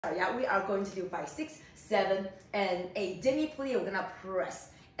Yeah, we are going to do 5, 6, 7, and 8. Demi-plie, we're gonna press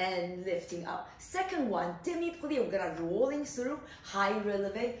and lifting up. Second one, demi-plie, we're gonna rolling through, high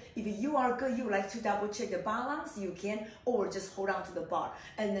releve. If you are good, you like to double check the balance, you can, or just hold on to the bar.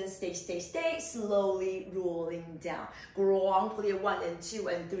 And then stay, slowly rolling down. Grand plie 1 and 2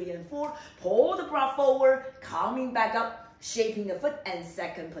 and 3 and 4. Pull the bra forward, coming back up. Shaping the foot and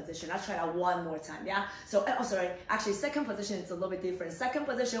second position. I'll try that one more time, yeah? So, oh, sorry, actually second position is a little bit different. Second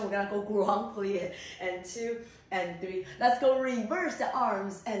position, we're gonna go grand plie and 2 and 3. Let's go reverse the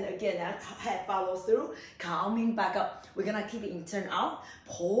arms and again, head follows through, coming back up. We're gonna keep it in turn out,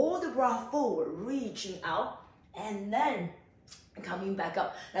 pull the bra forward, reaching out, and then coming back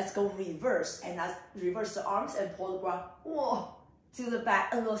up. Let's go reverse, and let's reverse the arms and pull the bra, whoa, to the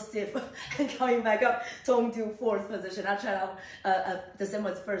back, a little stiff, and coming back up, tone to fourth position. I'll try out the same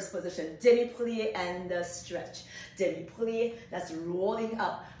as first position. Demi-plie and stretch. Demi-plie, that's rolling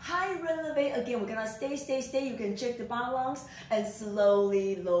up. High releve, again, we're gonna stay. You can check the balance and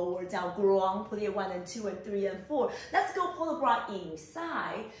slowly lower down. Grand plie 1 and 2 and 3 and 4. Let's go pull the bra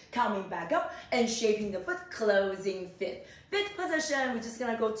inside, coming back up and shaping the foot, closing fifth. Fifth position, we're just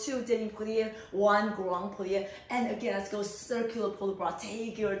gonna go 2 demi-plie, 1 grand plie, and again, let's go circular pull the bra.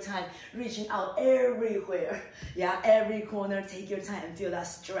 Take your time, reaching out everywhere. Yeah, every corner, take your time and feel that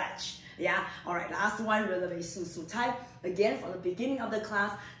stretch. Yeah, all right, last one, releve su-su tight. Again, from the beginning of the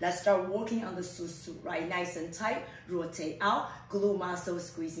class, let's start working on the su-su, right? Nice and tight, rotate out, glute muscle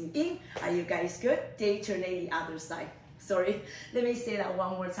squeezing in. Are you guys good? Alternate the other side. Sorry, let me say that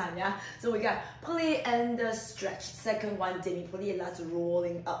one more time, yeah? So we got plie and stretch. Second one, demi-plie, that's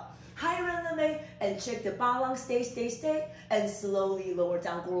rolling up. High releve and check the balance, stay, and slowly lower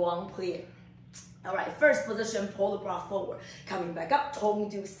down, grand plie. All right, first position, pull the bra forward, coming back up, tone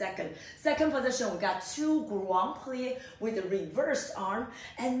to second. Second position, we got 2 grand plie with the reversed arm,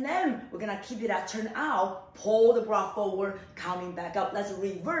 and then we're gonna keep it at turn out, pull the bra forward, coming back up. Let's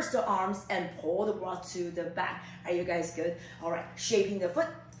reverse the arms and pull the bra to the back. Are you guys good? All right, shaping the foot,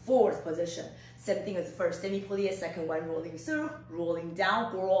 fourth position. Same thing as the first, demi-plie, second one, rolling through, rolling down,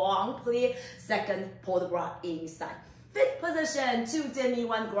 grand plie, second, pull the bra inside. Fifth position, 2 demi,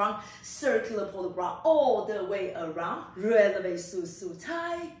 1 grand, circular pull the bra all the way around, releve su-su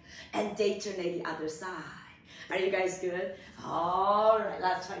tight, and alternate the other side. Are you guys good? All right,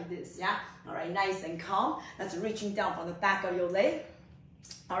 let's try this, yeah? All right, nice and calm. That's reaching down from the back of your leg.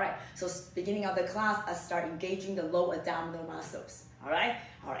 All right, so beginning of the class, let's start engaging the low abdominal muscles. All right,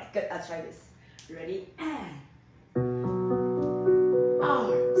 good, let's try this. Ready, and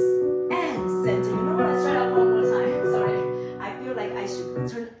arms, and center. You know what, let's try that one more time. Sorry, I feel like I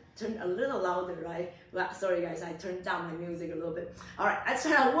should turn a little louder, right? Well, sorry guys, I turned down my music a little bit. All right, let's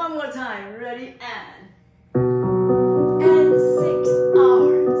try that one more time. Ready, and 6,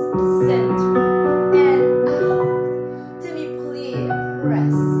 arms, center, and out. Demi-plie,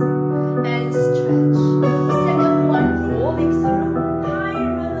 press, and stretch. Second one, rolling through, high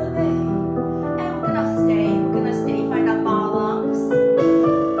releve. And we're gonna stay, find that balance.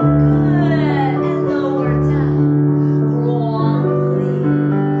 Good, and lower down. Grand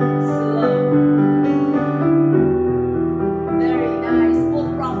plie, slow. Very nice. Pull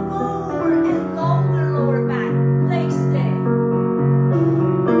the bra forward and longer lower back. Legs stay.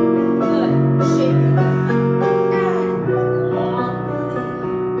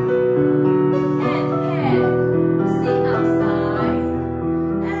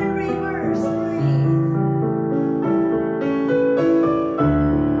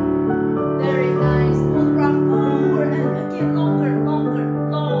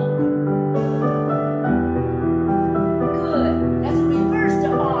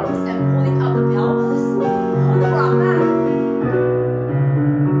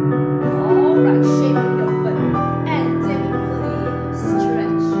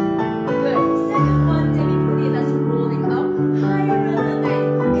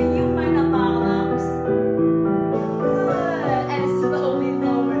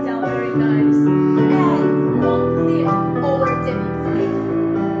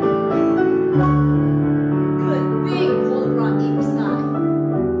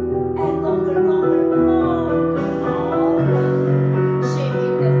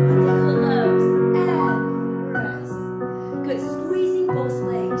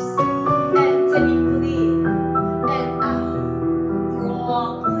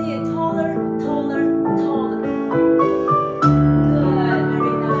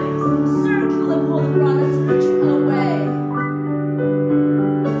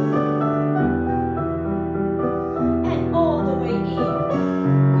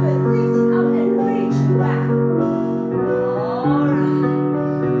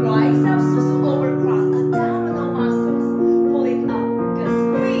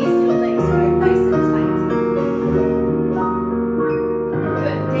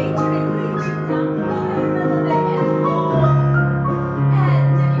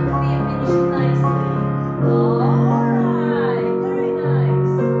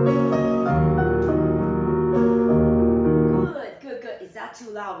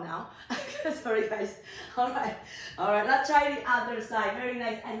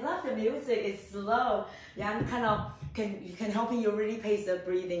 very nice. I love the music. It's slow. Yeah, I'm kind of can help you really pace the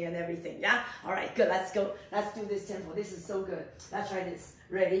breathing and everything. Yeah. All right. Good. Let's go. Let's do this tempo. This is so good. Let's try this.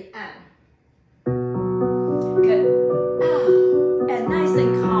 Ready and good. And nice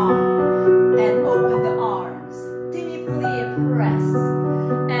and calm. And open the arms. Demi-plie, press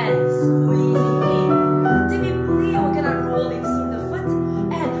and squeezing in. Demi-plie. We're gonna rolling through the foot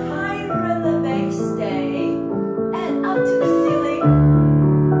and high releve. Stay and up to the ceiling.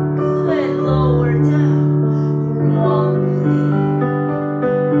 Good. Lower down. Grand plie.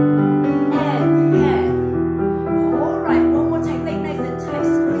 And head. All right. One more time. Leg nice and tight.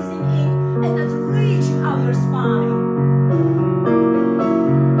 Squeezing in and let's reach out your spine.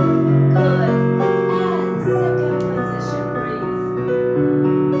 Good. And second position. Breathe.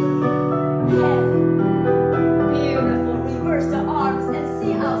 Head. Beautiful. Reverse the arms and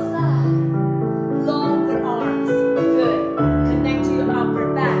see outside. Longer arms. Good. Connect to your upper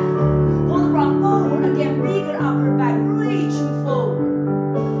back. Pull the bra forward. Again, bigger upper back. Reaching forward.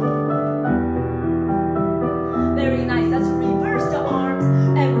 Very nice. Let's reverse the arms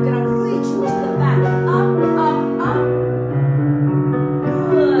and we're gonna reach to the back. Up, up, up.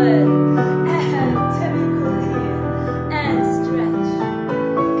 Good. And demi-plie. And stretch.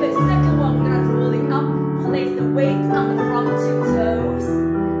 Good. Second one, we're gonna rolling up. Place the weight on the front two toes.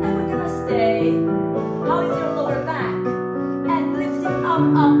 And we're gonna stay. How is your lower back? And lifting up,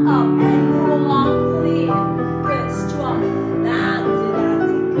 up, up. And grand plie. Good. Strong. That's it.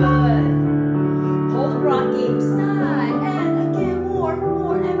 That's it. Good. Pull the bra inside. And again, more,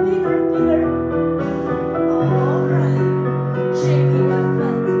 and bigger, bigger. All right. Shaping the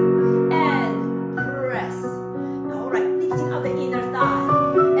foot. And press. All right. Lifting up the inner thigh.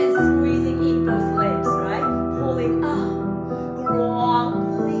 And squeezing in both legs, right? Pulling up. Grand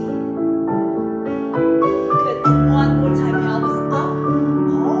plie. Good. One more time. Pelvis up.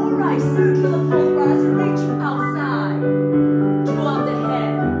 All right. Circular pull the bra. Let's reach outside. Drop the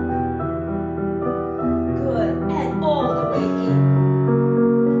head. Good. And all the way in.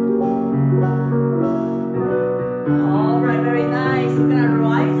 All right, very nice. We're gonna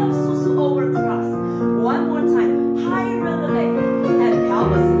rise up, susu over cross. One more time. High releve and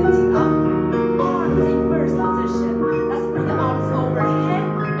pelvis lifting up. Arms in first position. Let's bring the arms overhead,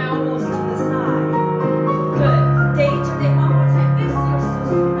 elbows to the side. Good. Day to day. One more time. Fix your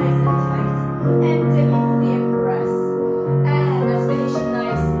susu nice and tight. And demi-plie press. And let's finish it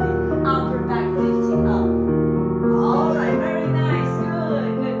nicely. Upper back lifting up. All right, very nice.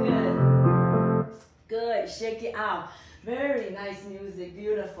 Good, good, good. Good. Shake it out. Very nice music.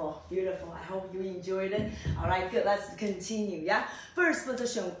 Beautiful, beautiful. I hope you enjoyed it. All right, good. Let's continue. Yeah. First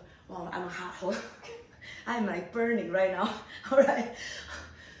position. Wow, I'm hot. I'm like burning right now. All right.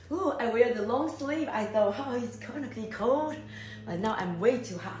 Ooh, I wear the long sleeve. I thought, oh, it's gonna be cold. But now I'm way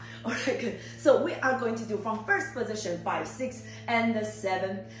too hot. All right, good. So we are going to do from first position, 5, 6, and the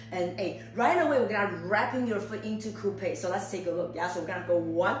 7, and 8. Right away, we're gonna wrapping your foot into coupe. So let's take a look. Yeah, so we're gonna go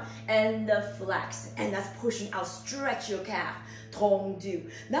 1 and the flex, and that's pushing out. Stretch your calf.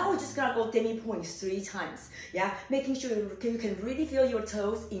 Tendu. Now we're just gonna go demi-points 3 times. Yeah, making sure you can really feel your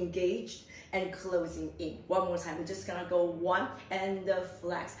toes engaged and closing in. One more time. We're just gonna go 1 and the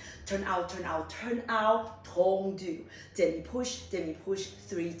flex. Turn out, turn out, turn out. Tendu. Demi-push,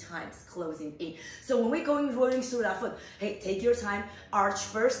 3 times. Closing in. So when we're rolling through that foot, hey, take your time. Arch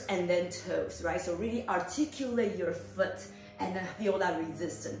first and then toes, right? So really articulate your foot and then feel that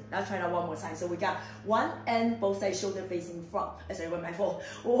resistance. Let's try that one more time. So we got 1 and both sides shoulder facing front. Sorry, where my fault.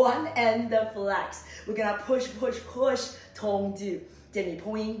 1 and the flex. We're gonna push, push, push. Tendu.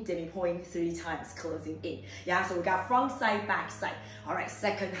 Demi-point, 3 times, closing in. Yeah, so we got front side, back side. All right,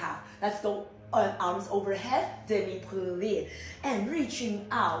 second half. Let's go arms overhead, demi-plie. And reaching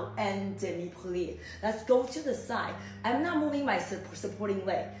out and demi-plie. Let's go to the side. I'm not moving my supporting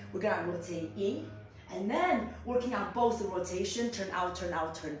leg. We're gonna rotate in. And then working on both rotation, turn out, turn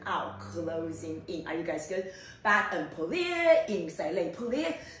out, turn out, closing in. Are you guys good? Back and plie, inside leg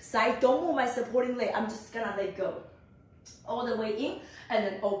plie. Side, don't move my supporting leg. I'm just gonna let go. All the way in and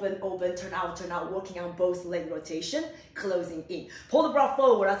then open, open, turn out, working on both leg rotation, closing in. Pull the bra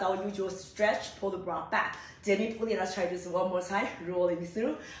forward, that's our usual stretch. Pull the bra back. Demi-plie, let's try this one more time. Rolling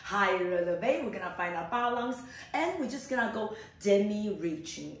through, high releve. We're gonna find our balance and we're just gonna go demi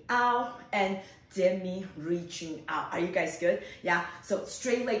reaching out and demi reaching out. Are you guys good? Yeah, so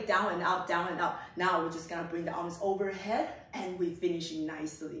straight leg down and up, down and up. Now we're just gonna bring the arms overhead and we're finishing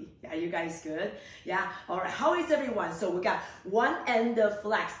nicely. Yeah, you guys good? Yeah, all right, how is everyone? So we got one and the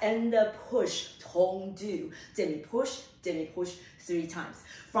flex and the push, tong do, demi push, 3 times.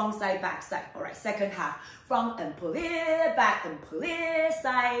 Front side, back side. All right, second half. Front and pull it, back and pull it,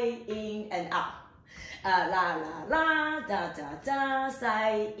 side, in and out. La la la, da da da,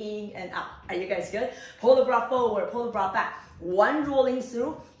 side, in and out. Are you guys good? Pull the bra forward, pull the bra back. One rolling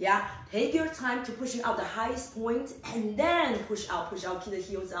through, yeah. Take your time to pushing out the highest point and then push out, keep the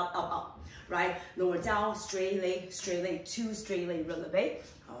heels up, up, up. Right? Lower down, straight leg, 2 straight leg releve.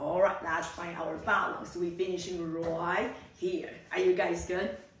 All right, let's find our balance. We're finishing right here. Are you guys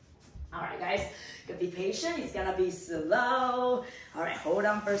good? All right, guys, gotta be patient. It's gonna be slow. All right, hold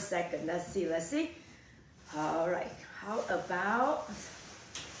on for a second. Let's see. All right, how about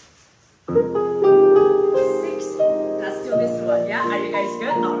 6? Let's do this one, yeah? Are you guys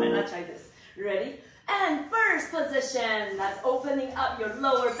good? All right, let's try this. Ready? And first position, that's opening up your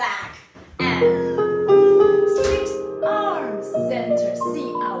lower back. And 6 arms, center,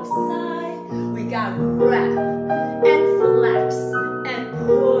 see outside. We got wrap and flex and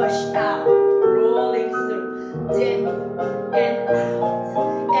push out, rolling through, demi and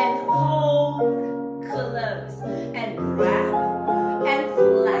out, and hold, close, and wrap and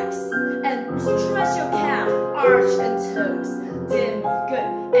flex, and stretch your calf, arch and toes, demi, good,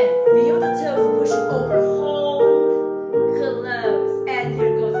 and feel the toes push over, hold, close, and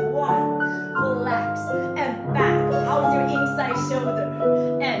here goes 1. Flex and back. How's your inside shoulder?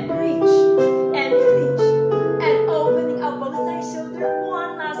 And reach and opening up both side shoulder.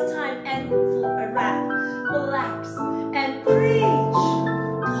 One last time and wrap, flex and reach.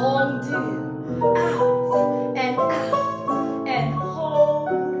 Tong do out and hold.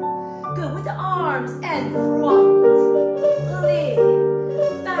 Good with the arms and front. Pull in,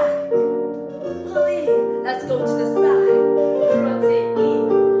 back, pull in. Let's go to the side. Rotate in.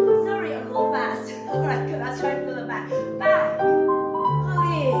 Alright, good. Let's try to pull it back. Back. Pull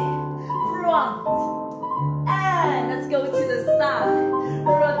in. Front. And let's go to the side.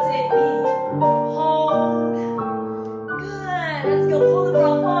 Rotate in. Hold. Good. Let's go pull the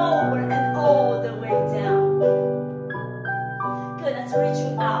bra forward and all the way down. Good. That's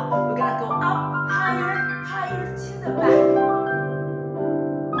reaching out. We're gonna go up, higher to the back.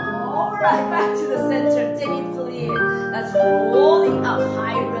 Alright, back to the center. Demi plie. That's rolling up,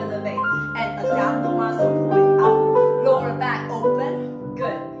 high releve. Abdominal muscle pulling up, lower back open,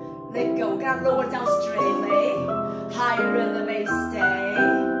 good. Let go, we're gonna lower down straight leg, higher releve, stay.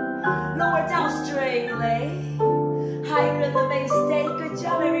 Lower down straight leg, higher releve, stay. Good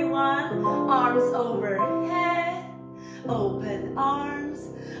job, everyone. Arms overhead, open arms,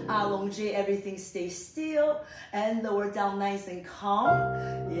 allonge, everything stays still, and lower down nice and calm.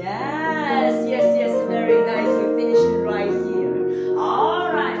 Yes, very nice. We're finishing right here.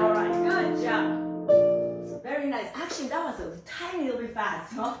 All right. Good job. Very nice. Actually, that was a tiny little bit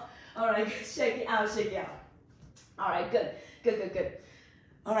fast, huh? All right, shake it out. All right, good.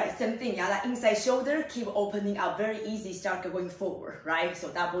 All right, same thing. Yeah, that inside shoulder keep opening up. Very easy. Start going forward, right? So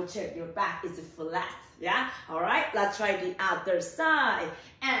double check your back is flat. Yeah. All right. Let's try the other side.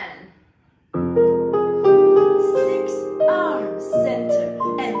 And 6 arms, center,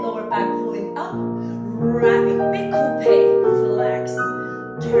 and lower back pulling up, wrapping, big coupe, flex.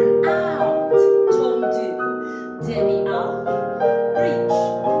 Turn out, tong do, demi out, reach,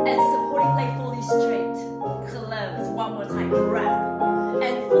 and supporting leg fully straight, close, one more time, wrap,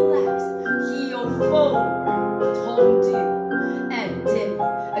 and flex, heel forward, tong do, and demi,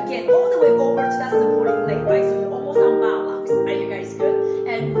 again, all the way over to that supporting leg, right, so you're almost on balance, are you guys good,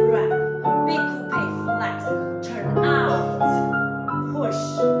 and wrap, big coupe, flex, turn out, push,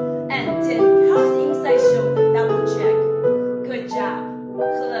 and demi, how's the inside shoulder, double check, good job.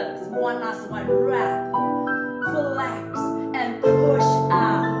 Close. One last one. Wrap. Flex. And push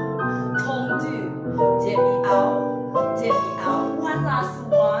out. Tong do. Demi out. One last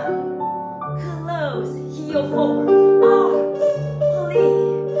one. Close. Heel forward. Arms. Pull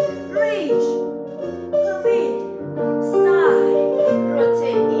in. Reach. Pull in. Side.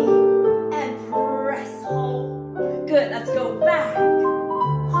 Rotate in. And press. Hold. Good. Let's go back.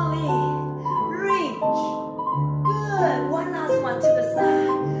 Pull in. Reach. Good. One last one to the side.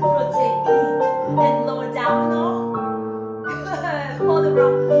 Rotate in and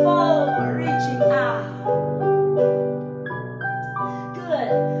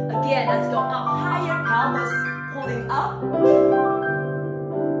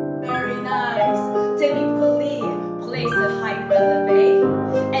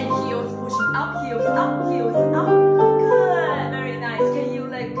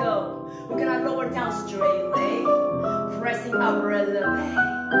up,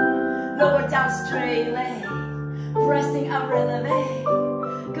 releve. Lower down, straight leg. Pressing up, releve.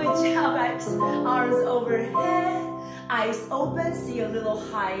 Good job, guys. Arms overhead. Eyes open, see a little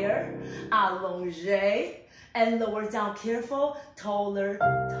higher. Allongé. And lower down, careful. Taller,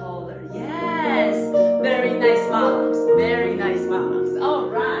 taller. Yes. Very nice balance. Very nice balance. All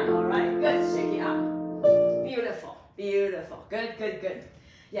right. Good. Shake it out. Beautiful. Beautiful. Good, good, good.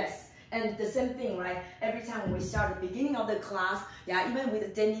 Yes. And the same thing, right? Every time when we start the beginning of the class, yeah, even with the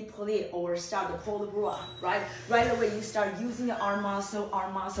demi-plie or start the pole bras, right? Right away, you start using the arm muscle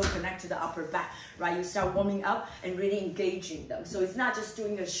connect to the upper back, right? You start warming up and really engaging them. So it's not just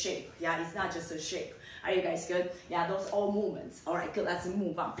doing a shape, yeah? It's not just a shape. Are you guys good? Yeah, those all movements. All right, good. Let's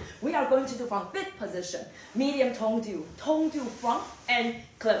move on. We are going to do from fifth position, medium tong du front and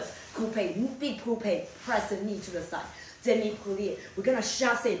close. Coupe, big coupe, press the knee to the side. Demi-plie. We're gonna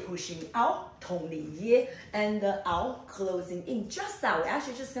chasse pushing out, tong li and out, closing in. Just that. We're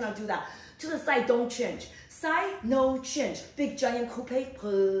actually just gonna do that. To the side, don't change. Side, no change. Big giant coupe,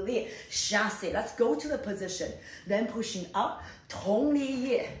 plie, chasse. Let's go to the position. Then pushing up, tong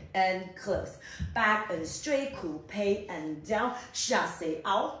li and close. Back and straight, coupe and down, chasse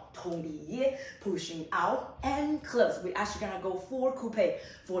out, tong li, pushing out and close. We're actually gonna go for coupe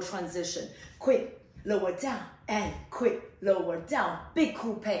for transition. Quick. Lower down and quick lower down, big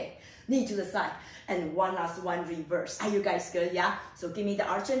coupe, knee to the side, and one last one reverse. Are you guys good? Yeah. So give me the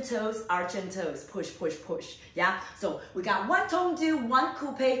arch and toes, push, push, push. Yeah. So we got one tong du, one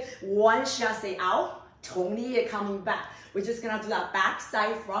coupe, one chasse out, tong li coming back. We're just gonna do that back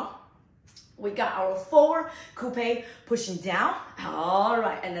side front. We got our forward coupe pushing down. All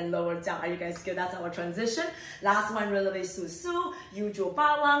right, and then lower down. Are you guys good? That's our transition. Last one, releve su-su, usual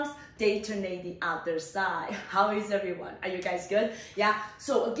balance, alternate the other side. How is everyone? Are you guys good? Yeah.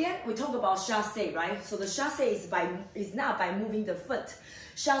 So again, we talk about chasse, right? So the chasse is not by moving the foot.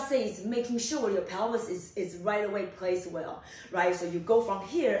 Chasse is making sure your pelvis is right away placed well, right? So you go from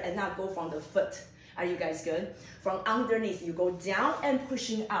here and not go from the foot. Are you guys good? From underneath, you go down and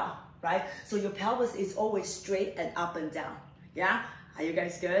pushing out. Right? So your pelvis is always straight and up and down. Yeah? Are you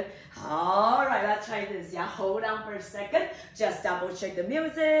guys good? All right, let's try this. Yeah, hold on for a second. Just double check the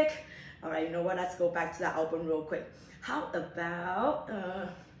music. All right, you know what? Let's go back to that album real quick. How about not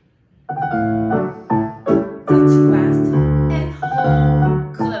too fast and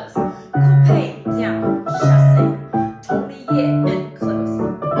hold close. Coupe down, chasse, tong li and close.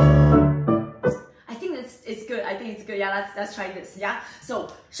 I think it's good. Yeah, let's try this. Yeah.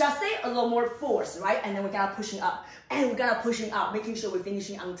 So chasse a little more force, right? And then we gotta pushing up, and we gotta pushing up, making sure we're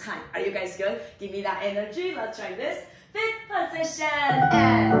finishing on time. Are you guys good? Give me that energy. Let's try this. Fifth position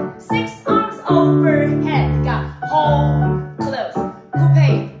and 6 arms overhead. We got hold close,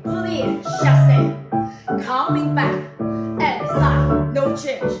 coupe, plie, chasse, coming back and side, no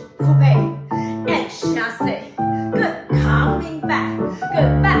change, coupe and chasse. Good, coming back,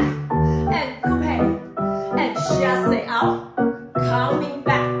 good back and coupe and chasse out. Coming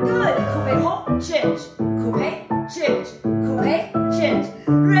back, good. Coupe, hold, change. Coupe, change. Coupe, change.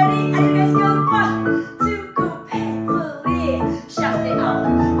 Ready? Are you guys good? 1, 2, coupe, plie, chasse out.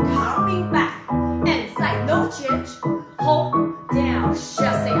 Coming back and side, no change. Hold down,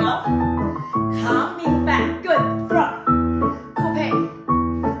 chasse out. Coming back, good. Front, coupe,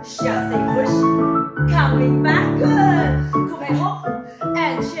 chasse push. Coming back, good. Coupe, hold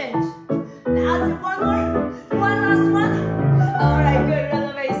and change. Now do one more. One last one. Alright, good.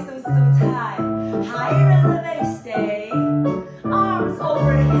 Releve, su-su, tie. High releve, stay. Arms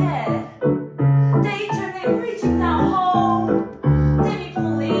overhead. They turn it, reaching down, hold.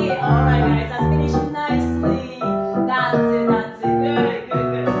 Demi-plie. Alright, guys, that's finishing nicely. That's it.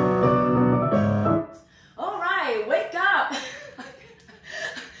 Good. Alright, wake up.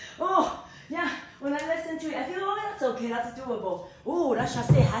 Oh, yeah. When I listen to it, I feel, oh, that's okay, that's doable. Oh, that chasse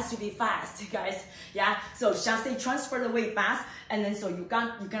has to be fast, guys. Yeah, so chasse transfer the weight fast, and then so you're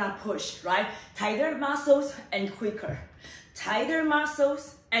gonna push, right? Tighter muscles and quicker. Tighter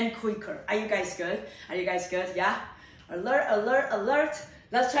muscles and quicker. Are you guys good? Are you guys good? Yeah? Alert, alert, alert.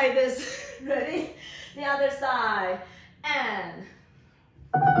 Let's try this. Ready? The other side. And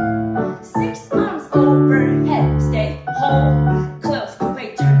 6 arms overhead. Stay, hold, close,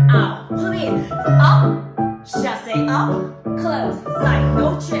 coupe, turn out, plie, up, chasse up, close, side,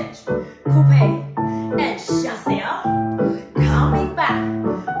 no change, coupe, and chasse out, coming back,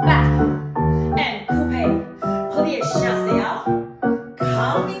 and coupe, plie, chasse out,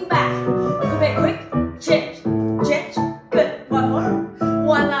 coming back, coupe, quick, change, good, one more,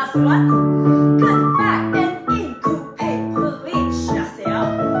 one last one, good, back and in, coupe, plie, chasse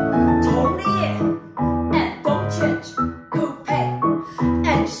out, tong li and don't change, coupe,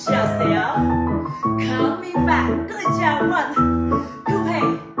 job. One, coupe,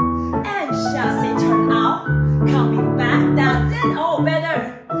 and chassé, turn out, coming back, that's it. Oh, better,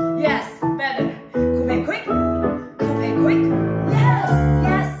 yes, better. Coupe quick, yes,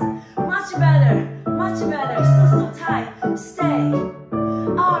 yes, much better, so tight, stay,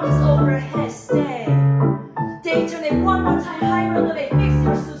 arms overhead, stay. They turn it one more time, high releve, fix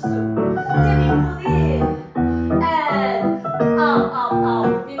your susu, demi-plie, and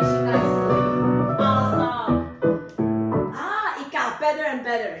out, finishing nicely, awesome. It got better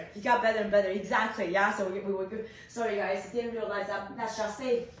and better, exactly, yeah, so we were good. Sorry guys, didn't realize that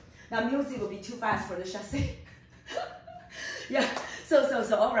chassé, that music will be too fast for the chassé. Yeah,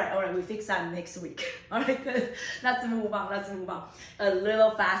 so, all right, we fix that next week. All right, good. Let's move on. A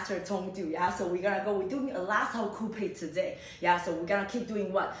little faster tone do, yeah? So we're doing a lasso coupe today. Yeah, so we're gonna keep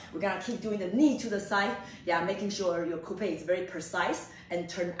doing what? We're gonna keep doing the knee to the side. Yeah, making sure your coupe is very precise and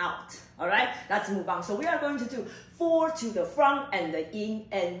turn out. All right, let's move on. So we are going to do 4 to the front and the in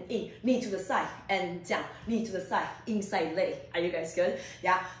and in. Knee to the side and down. Knee to the side, inside leg. Are you guys good?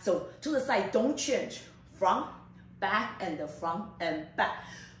 Yeah, so to the side, don't change. Front, back, and the front and back.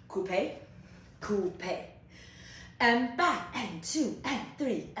 Coupe, and back, and 2, and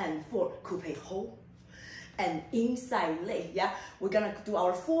 3, and 4. Coupe, hold, and inside leg, yeah? We're gonna do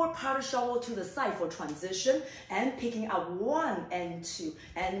our 4 powder shovel to the side for transition, and picking up 1 and 2,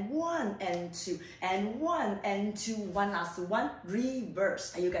 and 1 and 2, and 1 and 2, one last one,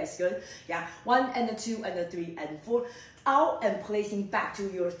 reverse. Are you guys good? Yeah, 1 and the 2, and the 3, and 4. Out and placing back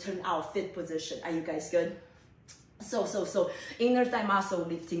to your turn out fit position. Are you guys good? So inner thigh muscle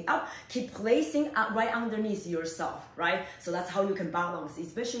lifting up, keep placing right underneath yourself, right? So that's how you can balance,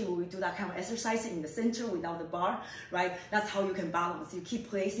 especially when we do that kind of exercise in the center without the bar, right? That's how you can balance. You keep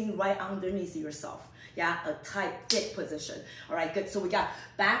placing right underneath yourself. Yeah, a tight fit position. All right, good. So we got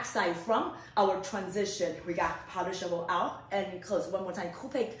backside from our transition. We got powder shovel out and close. One more time.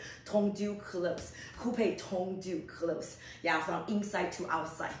 Coupe, tendu, close. Coupe, tendu, close. Yeah, from inside to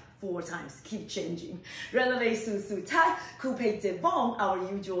outside. 4 times. Keep changing. Releve, su, tie. Coupe, devant, our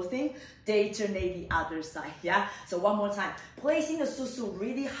usual thing. Détourne the other side. Yeah, so one more time. Placing the su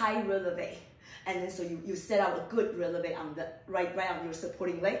really high releve. And then so you set out a good releve on the right on your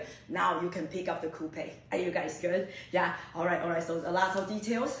supporting leg. Now you can pick up the coupe. Are you guys good? Yeah. All right. So a lot of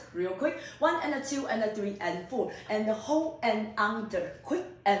details, real quick. 1 and a 2 and a 3 and 4, and the hold and under, quick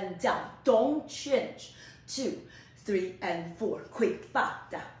and down. Don't change. 2, 3 and 4, quick, ba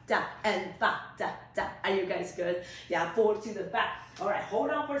da and ba da. Are you guys good? Yeah. 4 to the back. All right, hold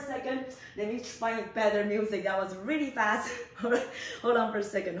on for a second. Let me find better music. That was really fast. All right, hold on for a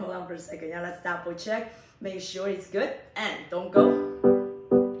second. Yeah, let's double check. Make sure it's good. And don't go.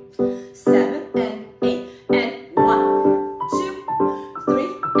 7 and 8 and 1, 2, 3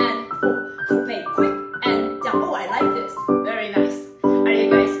 and 4. Coupe, quick and down. Oh, I like this. Very nice. Are you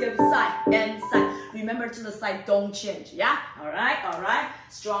guys good? Side and side. Remember to the side, don't change. Yeah. All right.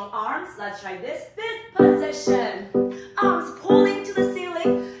 Strong arms. Let's try this. Fifth position. Arms pulling to the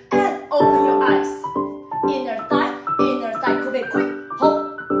ceiling and open your eyes. Inner thigh, coupe, quick,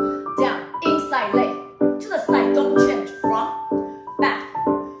 hold, down, inside leg, to the side, don't change, front, and back,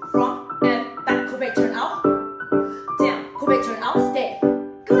 coupe, turn out, down, coupe, turn out, stay.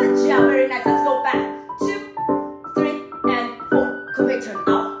 Good job, very nice, let's go back, 2, 3, and 4, coupe, turn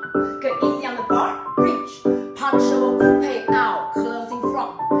out, good, easy on the bar, reach, powder shovel, coupe out, closing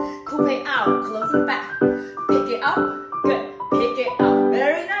front, coupe out, closing back, pick it up, good, pick it up,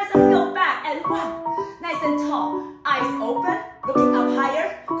 very nice, let's go back, and 1, nice and tall, eyes open, looking up higher,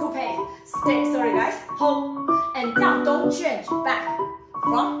 coupe, stay, sorry guys, hold, and down, don't change, back,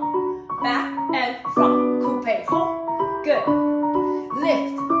 and front, coupe, hold, good,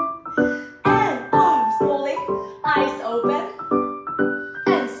 lift, and arms pulling, eyes open,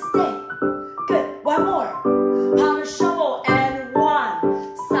 and stay, good, one more, powder shovel, and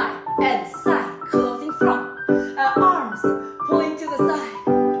 1, side, and side, closing front, arms pulling to the side,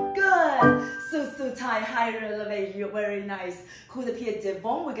 good, su tie, high releve, you're very nice, coup de pied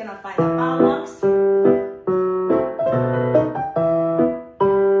devant, we're gonna find a balance, su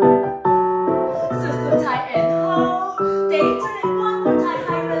tie and hold, they turn it one more time,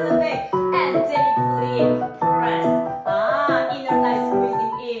 high releve, and demi-plie, press, inner thigh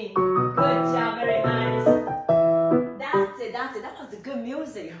squeezing in, good job, very nice, that's it, that was a good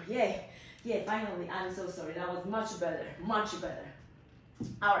music, yeah, finally, I'm so sorry, that was much better.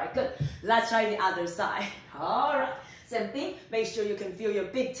 All right, good. Let's try the other side. All right, same thing. Make sure you can feel your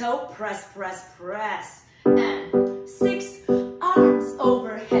big toe. Press. And 6, arms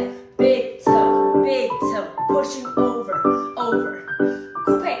overhead. Big toe, pushing over.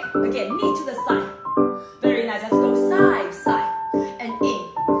 Coupe, again, knee to the side. Very nice, let's go side.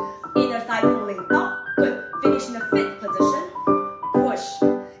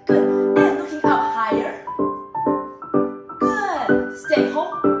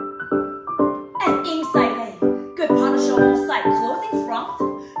 hold, and inside lay. Good, partial all side, closing front,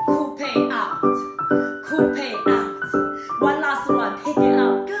 coupe out, coupe out. One last one, pick it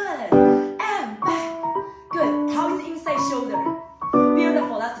up, good, and back, good. How is the inside shoulder?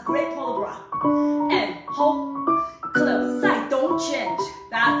 Beautiful, that's great polo bra. And hold, close, side, don't change.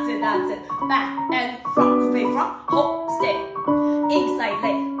 That's it, back and front, coupe front, hold, stay. Inside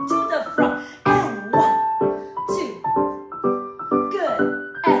leg, to the front, and 1, 2, good,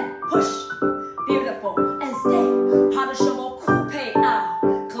 and push, beautiful, and stay. Partial coupe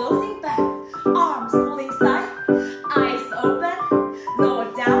out, closing back, arms pulling side, eyes open,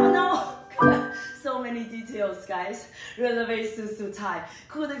 lower down, no, good. So many details, guys. Releve Shu-Chen tie,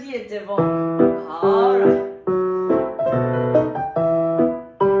 coup de pied devant. All right.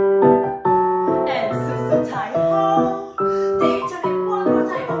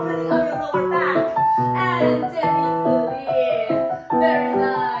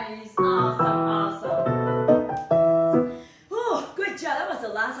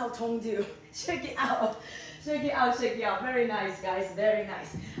 Shake it out, shake it out, shake it out. Very nice, guys, very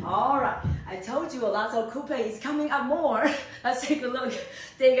nice. All right, I told you a lot of coupe is coming up more. Let's take a look.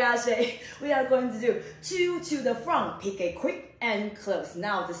 Dégagé. We are going to do 2 to the front, pique quick and close.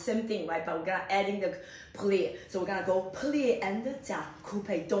 Now the same thing, right? But we're gonna add in the plie. So we're gonna go plie and down.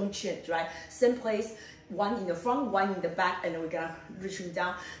 Coupe, don't change, right? Same place. One in the front, one in the back, and then we're gonna reaching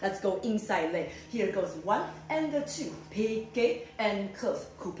down. Let's go inside leg. Here goes 1 and 2. Pique and close.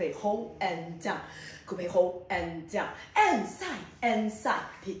 Coupe, hold and down. Coupe, hold and down. And side.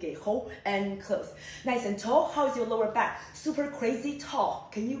 Pique, hold and close. Nice and tall. How's your lower back? Super crazy tall.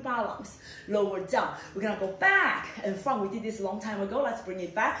 Can you balance? Lower down. We're gonna go back and front. We did this a long time ago. Let's bring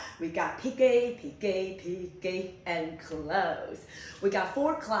it back. We got pique, and close. We got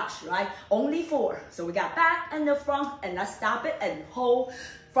 4 clash, right? Only 4. So we got back and the front, and let's stop it and hold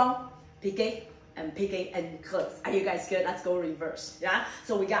front, pique and close. Are you guys good? Let's go reverse. Yeah.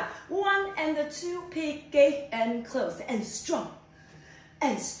 So we got 1 and 2, pique and close, and strong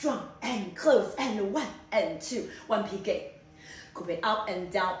and close, and 1 and 2, 1 pique. Coupe up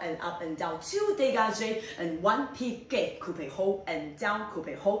and down and up and down, 2 dégagé and 1 pique. Coupe hold and down,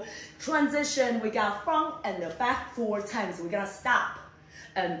 coupe hold. Transition, we got front and the back 4 times. We're gonna stop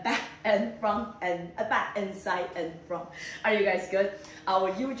and back and front and back and side and front. Are you guys good? Our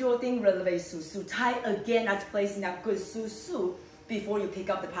usual thing, releve Shu-Chen tie again. Let's place in that good Shu-Chen before you pick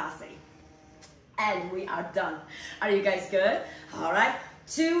up the passe. And we are done. Are you guys good? All right.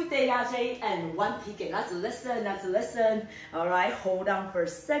 2 dégagé and 1 pique. Let's listen. All right, hold on for a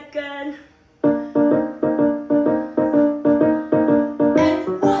second. And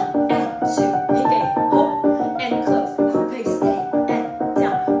 1 and 2, pique, hold and close. Coupe, stay and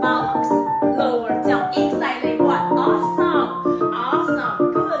down. Balance, lower down. Inside leg 1.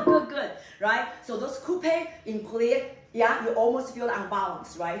 Awesome. Good. Right? So those coupe in plie. Yeah, you almost feel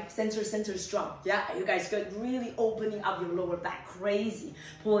unbalanced, right? Center strong. Yeah, you guys good? Really opening up your lower back. Crazy.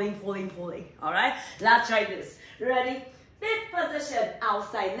 Pulling. All right, let's try this. Ready? 5th position.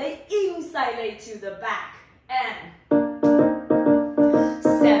 Outside leg, inside leg to the back. And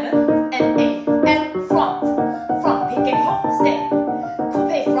 7 and 8. And front. Pique, hold, stay.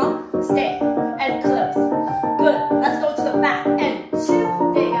 Coupe front, stay. And close. Good. Let's go to the back. And 2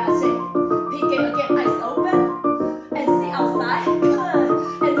 dégagé. Pique again, eyes open. Outside, good,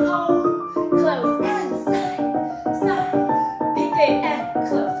 and hold, close, and side, pique and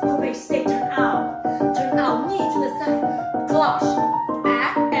close, coupe, stay, turn out, knee to the side, cloche,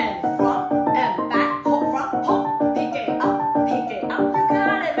 back and front, and back, hold, front, hold, pique up, you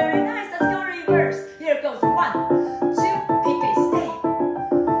got it, very nice.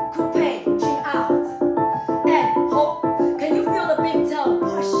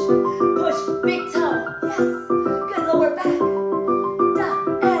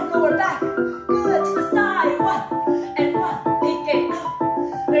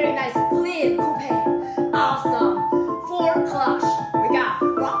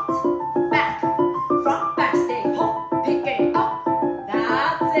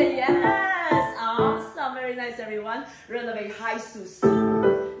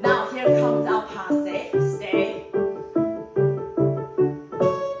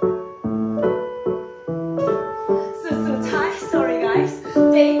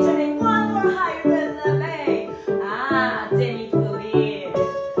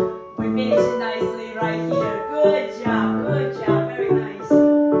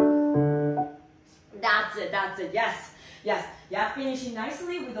 yeah, finishing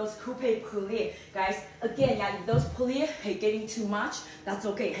nicely with those coupe plie. Guys, again, yeah, if those plie, hey, getting too much, that's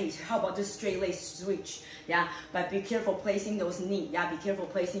okay. Hey, how about just straight leg switch? Yeah, but be careful placing those knee. Yeah, be careful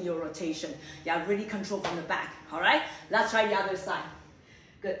placing your rotation. Yeah, really control from the back. All right, let's try the other side.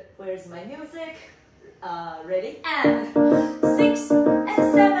 Good. Where's my music? Ready? And 6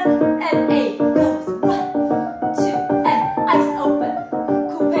 and 7 and 8 goes 1, 2, and eyes open.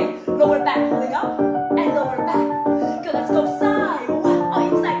 Coupe, lower back pulling up and lower back. Good. Let's go side. Oh,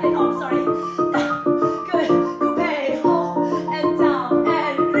 inside leg. Oh, sorry. Down. Good. Coupe, hold and down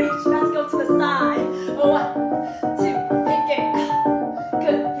and reach. Let's go to the side. 1, 2, pick it.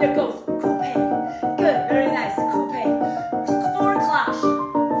 Good. Here goes coupe. Good. Very nice. Coupe. Forward clash.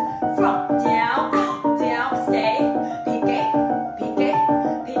 From down, out, down, stay. Pique,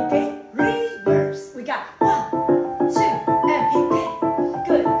 reverse. We got 1, 2, and pique.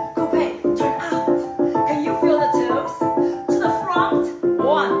 Good. Coupe. Turn out. Can you feel the toes? To the front.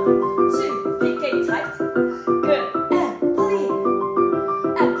 1, 2. Pique tight. Good. And plie.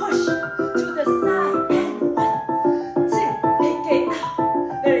 And push to the side. And 1, 2. Pique out.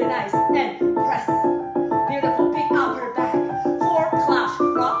 Very nice. And press. Beautiful. Pick upper back. Forward clash.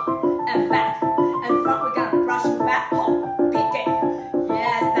 Front and back. And front. We got rushing back. Hold. Pique.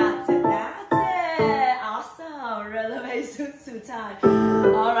 Yes, that's it. That's it. Awesome. Releve Shu-Chen.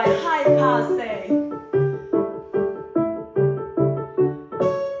 All right. High passe.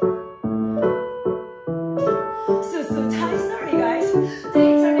 Shu-Chen. Sorry, guys.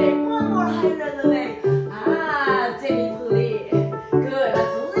 Alternate. One more high releve. Ah, demi-plie. Good.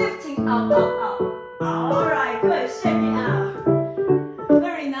 That's lifting up, up, up. All right. Good. Shake it out.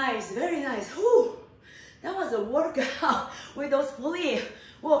 Very nice. Very nice. Whew. That was a workout with those plie.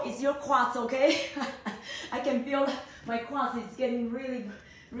 Whoa, is your quads okay? I can feel my quads is getting really,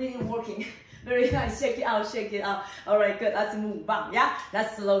 really working. Very nice. Shake it out, shake it out. All right, good. Let's move on. Yeah,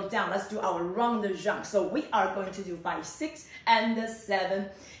 let's slow down. Let's do our round jump. So we are going to do 5, 6, and 7,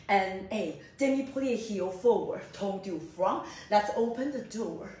 and 8. Demi-plie heel forward. Tongue front. Let's open the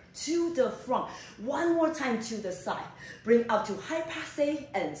door to the front. One more time to the side. Bring up to high passe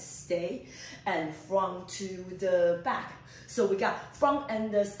and stay. And front to the back. So we got front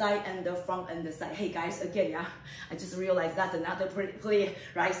and the side and the front and the side. Hey guys, again, yeah, I just realized that's another plie,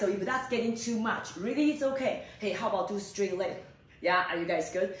 right? So if that's getting too much, really it's okay. Hey, how about do straight leg? Yeah, are you guys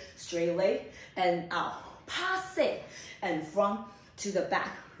good? Straight leg and out. Passe and front to the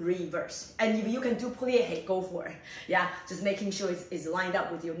back. Reverse. And if you can do plie, hey, go for it. Yeah, just making sure it's lined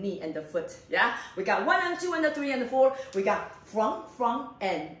up with your knee and the foot. Yeah, we got 1 and 2 and 3 and 4. We got front,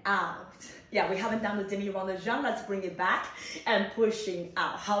 and out. Yeah, we haven't done the demi-round jump. Let's bring it back and pushing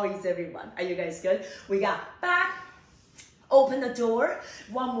out. How is everyone? Are you guys good? We got back, open the door.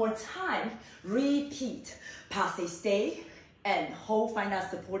 One more time. Repeat. Passe, stay. And hold, find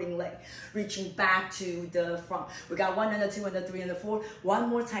that supporting leg. Reaching back to the front. We got 1 and 2 and 3 and 4. One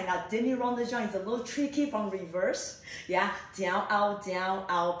more time. Now, demi-round jump is a little tricky from reverse. Yeah, down,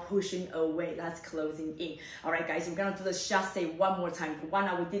 out, pushing away. That's closing in. All right, guys, we're gonna do the chasse one more time. The one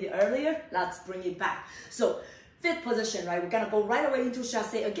that we did it earlier, let's bring it back. So, fifth position, right? We're gonna go right away into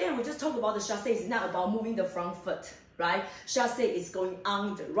chasse. Again, we just talked about the chasse. It's not about moving the front foot, right? Chasse is going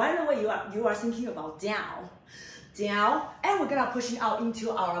under. Right away, you are thinking about down, and we're gonna pushing out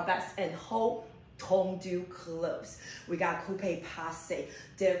into our backs and hold, tongue close. We got coupe passe,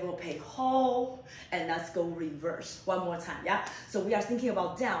 développé, hold, and let's go reverse. One more time, yeah? So we are thinking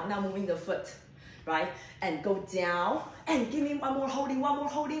about down, not moving the foot, right? And go down, and give me one more holding.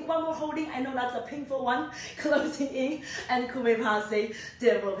 I know that's a painful one. Closing in, and coupe passe,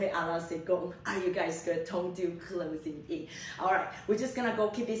 développé à la seconde. Are you guys good? Tongue closing in. All right, we're just gonna go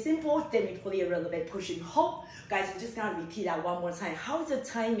keep it simple, demi-plie releve, pushing, hold. Guys, we're just gonna repeat that one more time. How's the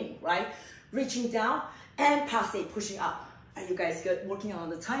timing, right? Reaching down and passe, pushing up. Are you guys good? Working on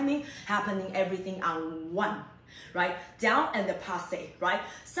the timing, happening everything on one, right? Down and the passe, right?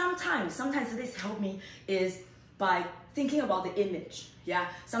 Sometimes this help me is by thinking about the image, yeah?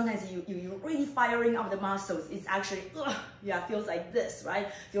 Sometimes you're really firing up the muscles. It's actually, yeah, feels like this, right?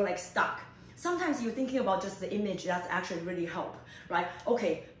 Feel like stuck. Sometimes you're thinking about just the image. That's actually really help, right?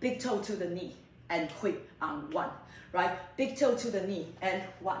 Okay, big toe to the knee and quick on one, right? Big toe to the knee and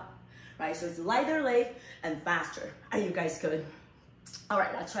one, right? So it's lighter leg and faster. Are you guys good? All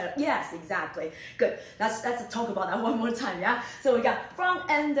right, let's try it. Yes, exactly. Good. Let's talk about that one more time, yeah? So we got front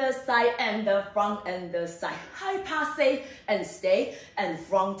and the side and the front and the side. High passe and stay and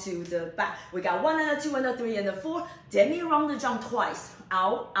front to the back. We got 1 and 2 and 3 and 4. Demi-round jump twice.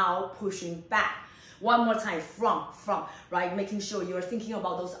 Out, pushing back. One more time, from, right? Making sure you're thinking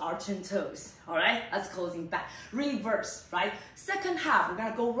about those arching toes, all right? That's closing back. Reverse, right? Second half, we're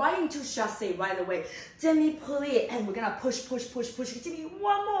gonna go right into chassé right away. Demi-plie, and we're gonna push. Give me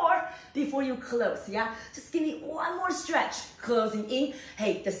one more before you close, yeah? Just give me one more stretch. Closing in.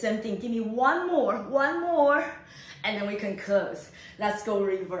 Hey, the same thing. Give me one more. And then we can close. Let's go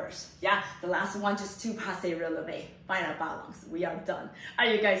reverse. Yeah, the last one, just two passé releve. Find our balance. We are done. Are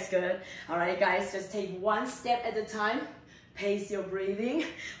you guys good? All right, guys, just take one step at a time. Pace your breathing.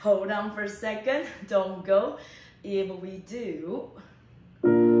 Hold on for a second. Don't go. If we do,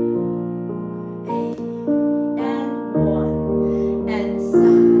 and one, and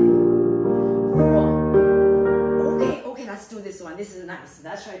side, from. Okay, let's do this one. This is nice.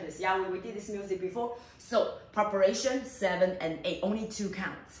 Let's try this. Yeah, we did this music before. So, preparation, 7 and 8. Only 2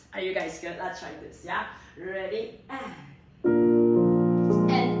 counts. Are you guys good? Let's try this. Yeah, ready? And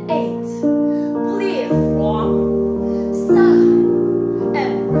 8. Plie from side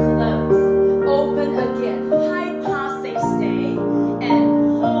and close. Open again. High passé, stay and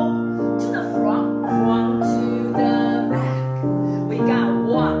hold to the front to the back. We got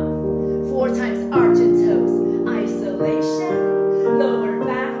 1. 4 times arch and toes. Isolation. Lower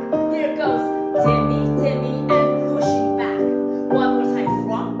back. Here goes. Demi, and pushing back. One more time,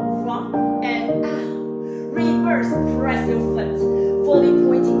 from, and out. Reverse, press your foot. Fully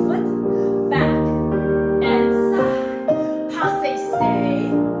pointing foot, back, and side. Passé, stay,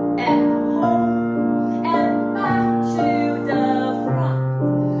 and hold, and back to the front.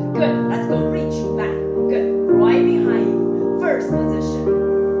 Good, let's go reach back. Good, right behind you. First position.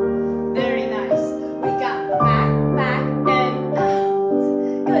 Very nice. We got back, and out.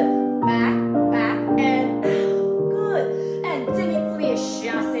 Good, back, and out. Good. And demi-plie,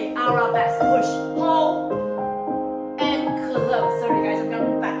 chassé, arabesque, push, hold, and close. Sorry guys, I'm gonna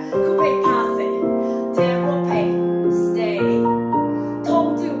move back. Coupe, passé, développé, stay,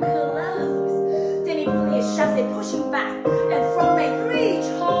 tendu, close. Demi-plie, chassé, pushing back, and from a reach,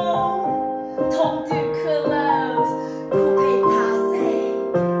 hold, tendu, close. Coupe, passé,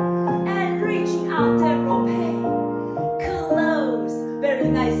 and reaching out, développé, close. Very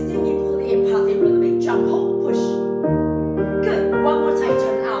nice. Demi-plie, passé, releve, jump, hold, push. Good. One more time,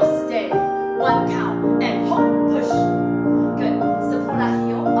 turn out, stay. 1 count, and hold, push. Good. Support that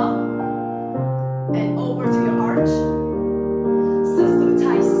heel up, and over to your arch.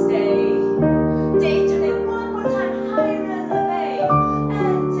 Susutai, stay. Day turn it one more time, high releve,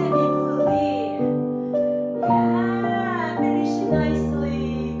 and demi-plie. Yeah, finish nicely.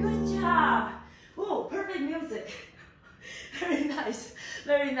 Good job. Oh, perfect music. Very nice.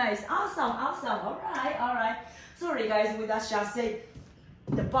 Very nice. Awesome. All right. Sorry guys, with that chassé,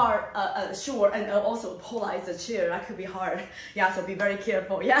 the bar short and also polarize the chair. That could be hard. Yeah, so be very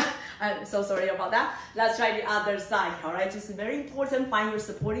careful. Yeah, I'm so sorry about that. Let's try the other side. All right, just very important. Find your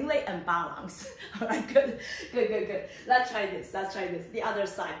supporting leg and balance. All right, good. Let's try this. The other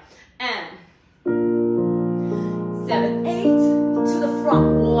side. And 7, 8 to the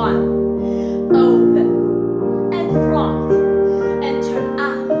front. 1, open and front. And turn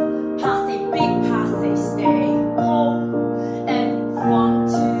out, passé, big passé, stay, hold, and front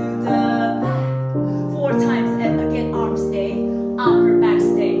to the back. 4 times, and again, arm stay, upper back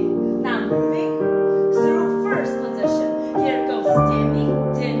stay. Now moving through first position. Here goes, demi,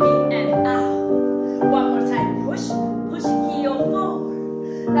 and out. One more time, push, heel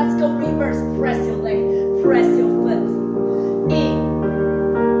forward. Let's go reverse, press your leg, press your foot, in,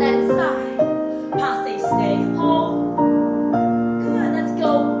 and side, passé, stay, hold.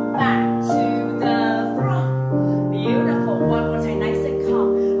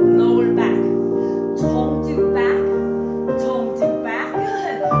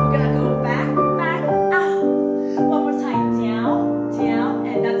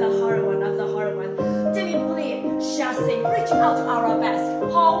 Reach out to our best.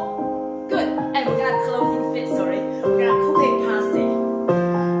 Hold. Good. And we're gonna closing fit, sorry. We're gonna coupe passé.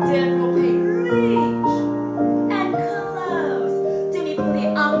 Développé. Reach. And close. Demi-plie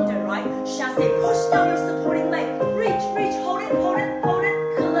under, right? Chassé. Push down your supporting leg. Reach. Hold it.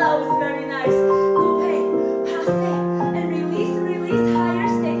 Close. Very nice. Coupe. Passé. And release. Higher.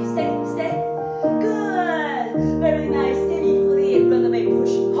 Stay. Good. Very nice. Demi-plie. Releve.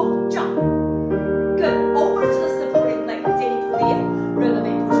 Push. Hold. Jump. Good. Over to the supporting leg. Demi-plie.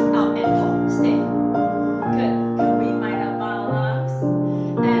 Releve. Push out and hold. Stay. Good. Can we find a balance?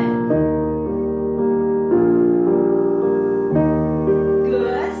 And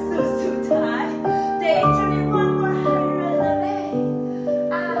good. So tight. Day turning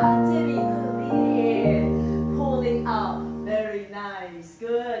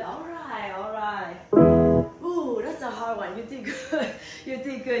You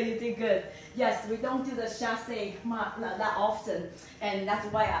did good, you did good. Yes, we don't do the chasse that often, and that's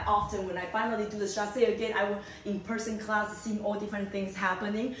why I often, when I finally do the chasse again, I will in-person class, seeing all different things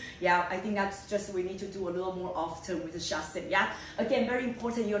happening. Yeah, I think that's just, we need to do a little more often with the chasse, yeah? Again, very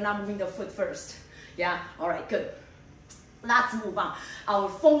important, you're not moving the foot first. Yeah, all right, good. Let's move on. Our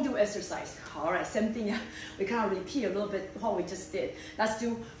fondue exercise. All right, same thing. We kind of repeat a little bit what we just did. Let's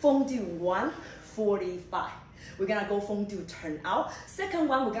do fondue 145. We're gonna go fondue turn out. Second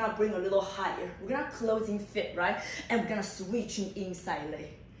one, we're gonna bring a little higher. We're gonna closing fit, right? And we're gonna switch inside leg.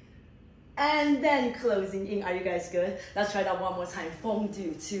 And then closing in. Are you guys good? Let's try that one more time.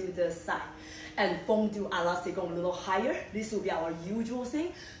 Fondue to the side. And fondue à la seconde a little higher. This will be our usual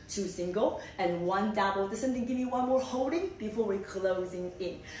thing. 2 single and 1 double. The same thing, give me one more holding before we're closing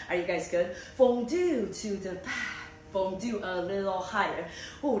in. Are you guys good? Fondue to the back. Fondue a little higher.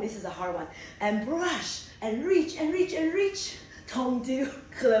 Oh, this is a hard one. And brush and reach and reach and reach. Fondue,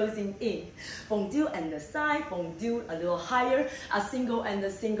 closing in. Fondue and the side, fondue a little higher. A single and a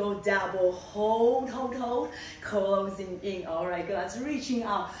single double. Hold, hold, hold. Closing in. All right, good. Let's reaching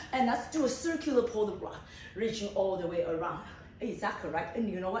out. And let's do a circular pole de bras. Reaching all the way around. Is that correct? And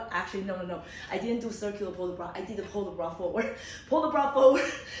you know what? Actually, no. I didn't do circular pole de bras. I did the pole de bras forward. Pole de bras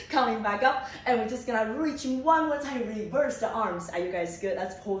forward, coming back up. And we're just gonna reach one more time, reverse the arms. Are you guys good?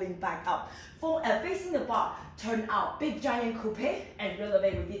 That's pulling back up. Facing the bar, turn out, big giant coupe, and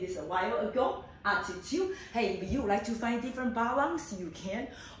releve. We did this a while ago. Attitude. Hey, if you would like to find different balance, you can.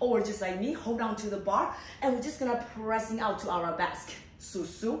 Or just like me, hold on to the bar. And we're just gonna pressing out to arabesque.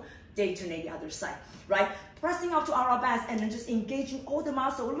 Susu, alternate the other side, right? Pressing out to arabesque and then just engaging all the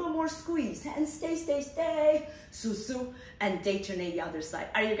muscle, a little more squeeze, and stay. Susu, and alternate the other side.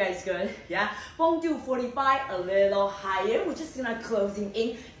 Are you guys good? Yeah? Fondue 45, a little higher. We're just gonna closing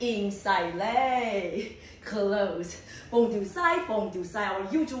in, inside leg. Close. Fondue side, our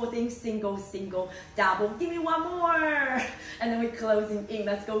usual thing, single, double. Give me one more. And then we're closing in.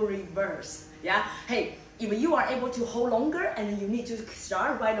 Let's go reverse. Yeah? Hey, if you are able to hold longer and you need to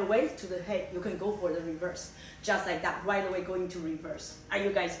start right away to the head, you can go for the reverse. Just like that, right away going to reverse. Are you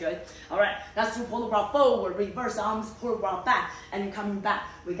guys good? All right, let's do pole de bras forward, reverse arms, pole de bras back, and coming back.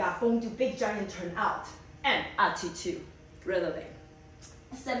 We got fondue, big giant turn out, and attitude, releve.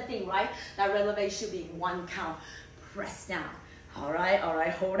 Same thing, right? That releve should be 1 count, press down. All right,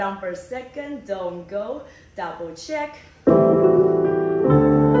 hold on for a second, don't go, double check.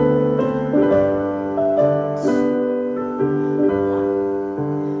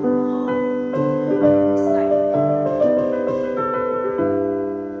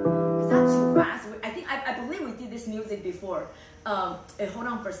 Before. Hold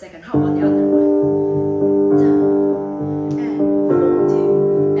on for a second. How about the other one? Down and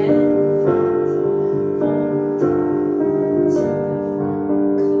fondue and front, fondue to the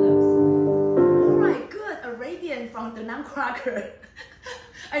front, close. All right, good. Arabian from the non-cracker.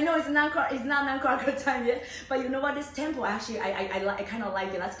 I know it's not non-cracker time yet, but you know what? This tempo actually, I kind of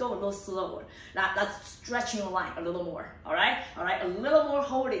like it. Let's go a little slower. Let's stretching your line a little more. All right, a little more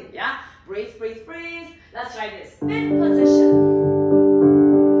holding. Yeah, breathe. Let's try this. In position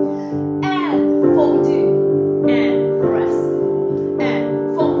and fondue and press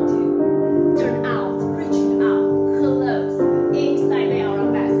and fondue. Turn out, reaching out, close, inside leg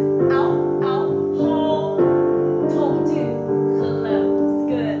arabesque, out, hold, fondue, close,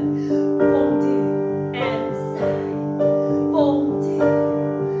 good. Fondue and side, fondue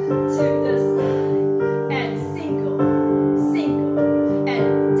to the side, and single,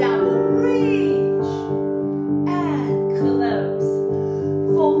 and double reach, and close,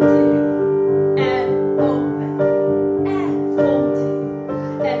 fondue, and open, and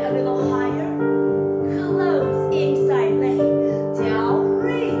fondue, and a little higher, close, inside leg, down,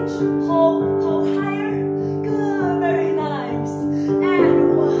 reach, hold higher, good, very nice, and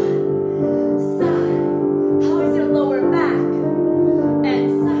 1, side, how is your lower back, and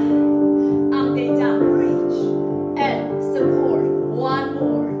side, down, reach, and support, 1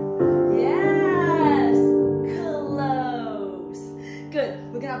 more, yes, close, good,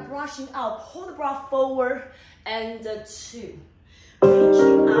 we're gonna brushing out, hold the bra forward, and 2,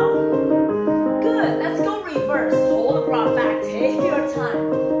 reaching out, good, let's go reverse, hold the bra back, take your time,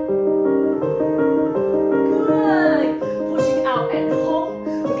 good, pushing out and hold,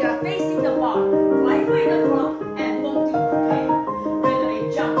 we're gonna facing the bar, right foot in the front, and fondue coupe,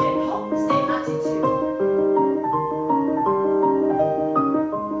 releve, jump and hold, stay attitude.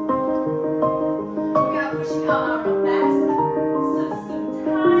 We're gonna pushing out arabesque, so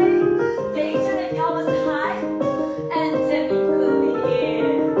tight, they turn the pelvis high, and demi-plie.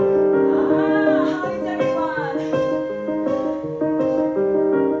 How is everyone?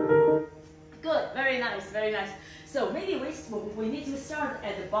 So maybe we need to start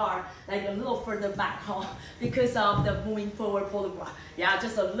at the bar like a little further back, huh? Because of the moving forward polygraph. Yeah,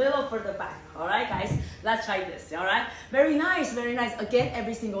 just a little further back. All right, guys, let's try this. All right, very nice, very nice. Again,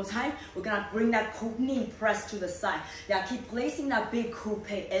 every single time we're gonna bring that knee press to the side. Yeah, keep placing that big coupe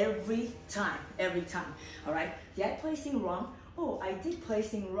every time, every time. All right, did I placing wrong? Oh, I did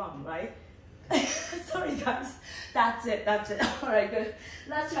placing wrong, right? Sorry, guys. That's it. That's it. All right, good.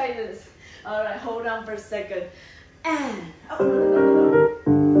 Let's try this. All right, hold on for a second. And oh, no.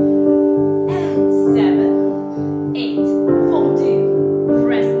 And 7, 8. Fondue.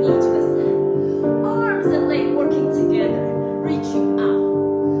 Press knee to the side. Arms and legs working together, reaching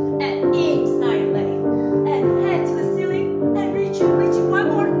out. And inside leg. And head to the ceiling. And reaching. One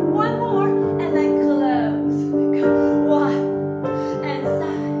more. And then close. Good. 1. And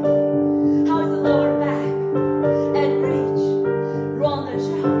side. How is the lower back? And reach. Round the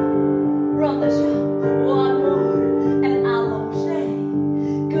jump. Round the jump. One more. And allongé.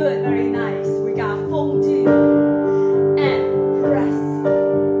 Good. Very nice. We got fondue. And press.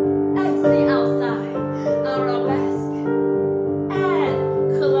 Exit outside. Arabesque. And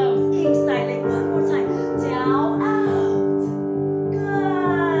close. Inside leg. One more time. Down, out. Good.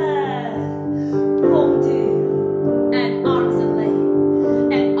 Fondue. And arms and leg.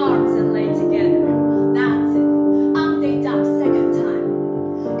 And arms and leg together. That's it. Ande down. Second time.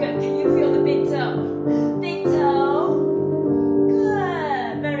 Good. Can you feel the big toe? Big toe.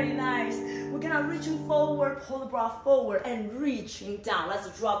 Good. Very nice. We're gonna reaching forward, pull the bra forward, and reaching down. Let's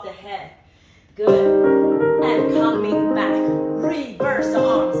drop the head. Good. And coming back. Reverse the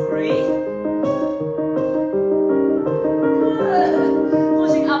arms. Breathe. Good.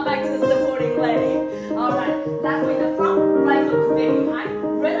 Pushing up back to the supporting leg. All right. Left foot in the front, right foot coupe behind.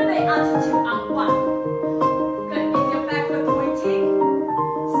 Releve attitude on 1. Good. If your back foot pointing,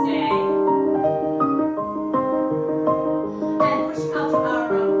 stay. And pushing out to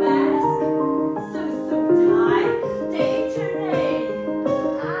arabesque. So tight. Alternate.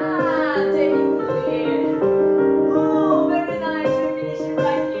 Demi-plie. Oh, very nice. We finish it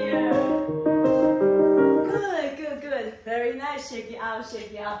right here. Good. Very nice. Shake it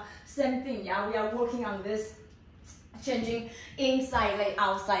out. Same thing, yeah. We are working on this. Changing inside leg,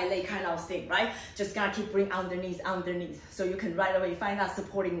 outside leg kind of thing, right? Just gonna keep bring underneath, so you can right away find that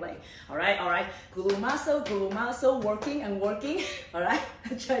supporting leg. All right. Glute muscle, working. All right,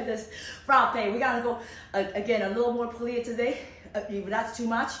 try this. Frappe. We're gonna go again a little more plie today. If that's too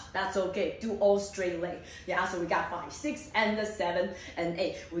much, that's okay. Do all straight leg. Yeah, so we got 5, 6, and the 7 and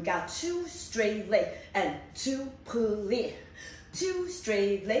 8. We got 2 straight leg and 2 plie. 2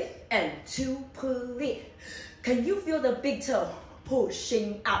 straight leg and 2 plie. Can you feel the big toe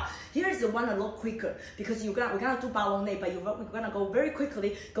pushing out? Here's the one a little quicker because we're gonna do Ballet, but we're gonna go very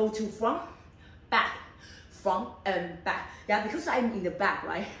quickly. Go to front, back, front and back. Yeah, because I'm in the back,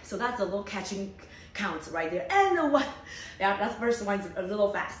 right? So that's a little catching count right there. And the one, yeah, that first one's a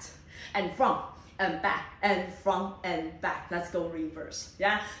little fast. And front and back and front and back. Let's go reverse.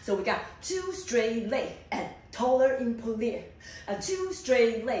 Yeah. So we got 2 straight leg and taller in plie. A 2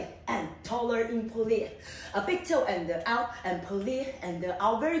 straight leg and taller in plie. A big toe and the out and plie and the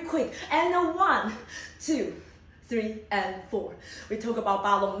out very quick. And a 1, 2, 3, and 4. We talk about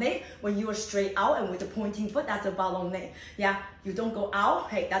Ballet when you are straight out and with the pointing foot, that's a Ballet. Yeah, you don't go out,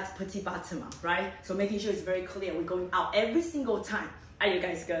 hey, that's petit battement, right? So making sure it's very clear, we're going out every single time. Are you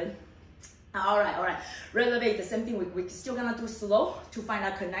guys good? All right. Releve, the same thing, we're still gonna do slow to find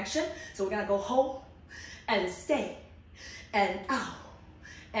that connection. So we're gonna go hold and stay and out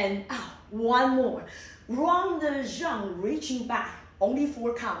and out. One more. Round the jump, reaching back. Only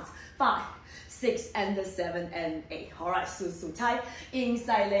 4 counts. 5, 6, and the 7 and 8. All right, so tight.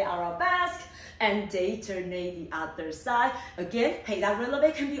 Inside leg arabesque and alternate the other side. Again, hey, that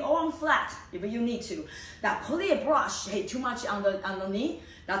releve can be all on flat if you need to. That plie brush, hey, too much on the knee.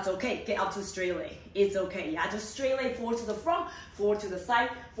 That's okay. Get up to straight leg. It's okay. Yeah, just straight leg. 4 to the front, 4 to the side,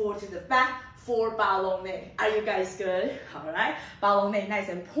 4 to the back. 4 Ballet. Are you guys good? All right. Ballet, nice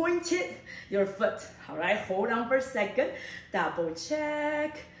and pointed your foot. All right. Hold on for a second. Double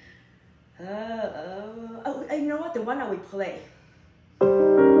check. Oh, you know what? The one that we play. We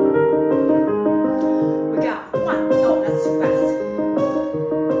got 1. Oh, that's too fast.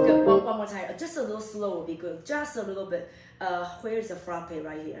 Good. One more time. Just a little slow will be good. Just a little bit. Where's the frappe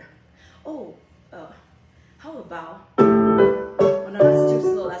right here? Oh, how about? Oh no, that's too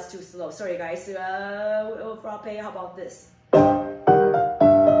slow. That's too slow. Sorry, guys. Frappe. How about this?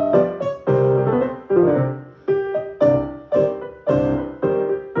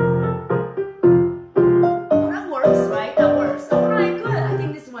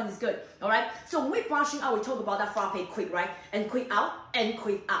 good. All right. So when we're brushing out, we talk about that frappe quick, right? And quick out, and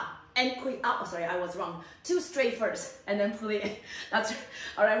quick out. And quick out. Oh, sorry, I was wrong. 2 straight first, and then plie. That's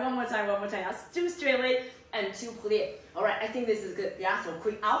all right. One more time. That's 2 straight and 2 plie. All right. I think this is good. Yeah. So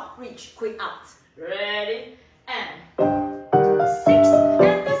quick out, reach, quick out. Ready? And 6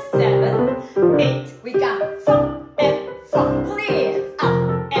 and the 7, 8. We got front and front, plie,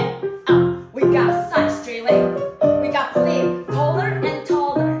 out and out. We got side straight leg. We got plie, taller and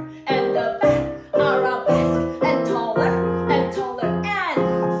taller, and the back arabesque and taller and taller,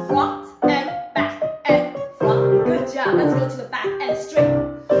 and front and back and front. Good job. Let's go to the back and straight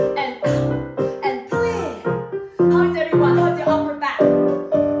and out and plie. How's everyone? How's your upper back?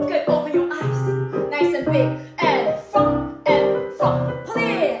 Good. Open your eyes, nice and big. And front,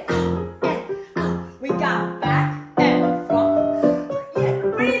 plie, out and out. We got back and front. Yeah,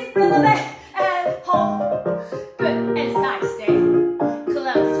 breathe, releve, and hold. Good, and side stay.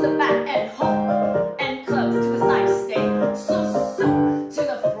 Close to the back and hold. And close to the side stay. Su to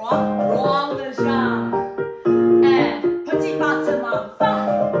the front. Wrong the jump. And petit battement.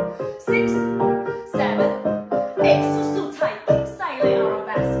 5, 6, 7, 8. Su tight. Inside lay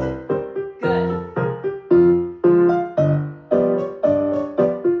arabesque. Good.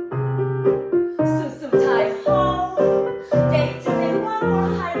 Su tight. Hold. Day to day. One more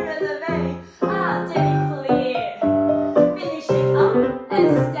high releve. Demi-plie. Finishing up and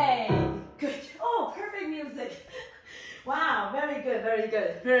stay. Good. Oh, perfect music. Wow, very good, very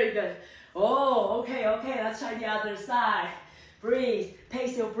good, very good. Oh, okay, let's try the other side. Breathe,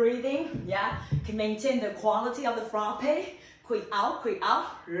 pace your breathing, yeah. Can maintain the quality of the frappe. Quick out,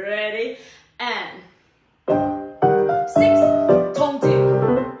 ready, and 6, tone 2.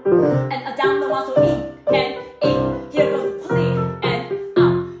 And abdominal muscle in. Here goes plie and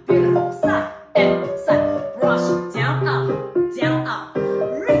out. Beautiful, side and side. Brush, down, out,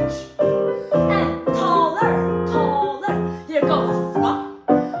 reach. And taller. Here goes front,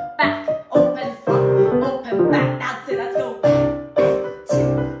 back, open front, open back. That's it, let's go back and 2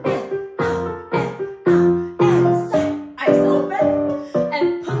 and out, and side. Eyes open,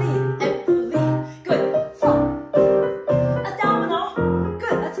 and plie. Good, front, abdominal.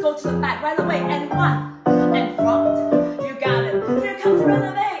 Good, let's go to the back right away. And 1, and front. You got it. Here comes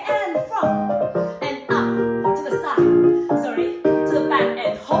releve, and front, and out to the side. Sorry, to the back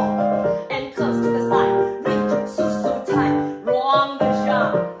and hold, and close to the side. Reach, su tight. Wrong the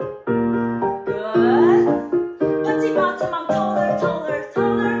jump. Good. Petit battement, taller.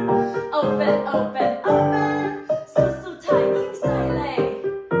 Open. Su tight, inside leg.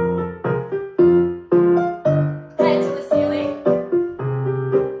 Head to the ceiling.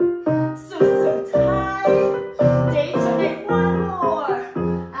 Su tight. Day to day, one more.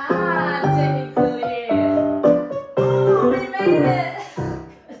 Demi-plie. Oh, we made it.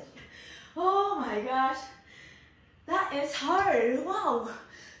 Oh my gosh. That is hard. Wow.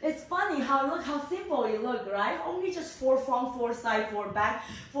 It's funny how simple you look, right? Only just 4 front, 4 side, 4 back,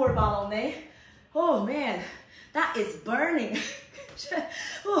 4 ballet. Oh man, that is burning.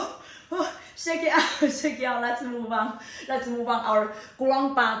 Shake it out. Let's move on. Our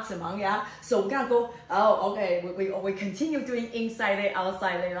grand battement, yeah. So we're gonna go. Oh, okay. We continue doing inside leg,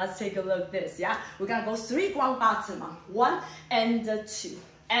 outside leg. Let's take a look at this, yeah. We're gonna go 3 grand battement. 1 and 2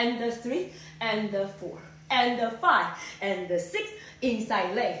 and 3 and 4 and 5 and 6.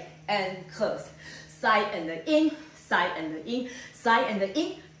 Inside leg and close. Side and in, side and in, side and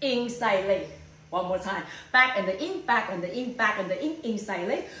in, inside leg. One more time. Back and in, back and in, back and in, inside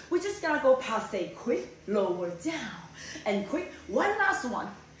leg. We're just gonna go passe quick, lower down, and quick. One last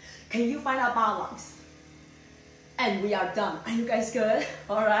one. Can you find our balance? And we are done. Are you guys good?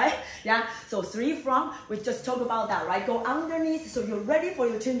 All right. Yeah. So 3 front. We just talked about that, right? Go underneath. So you're ready for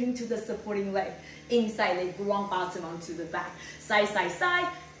your changing to the supporting leg. Inside leg, grand battement to the back. Side.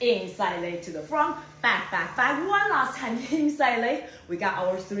 Inside leg to the front. Back. One last time. Inside leg. We got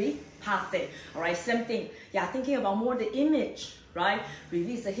our 3 passe. All right. Same thing. Yeah. Thinking about more the image, right?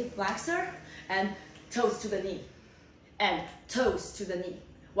 Release the hip flexor and toes to the knee. And toes to the knee.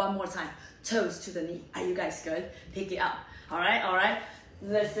 One more time. Toes to the knee. Are you guys good? Pick it up. All right.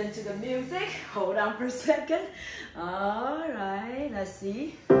 Listen to the music. Hold on for a second. All right. Let's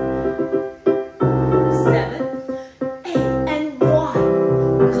see. 7, 8, and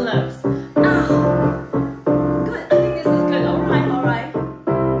 1. Close. Good. I think this is good. All right.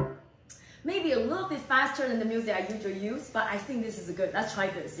 Maybe a little bit faster than the music I usually use, but I think this is good. Let's try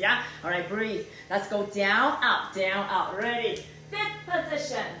this. Yeah. All right. Breathe. Let's go down, out. Ready. 5th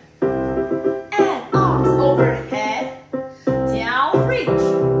position. And arms overhead, down reach,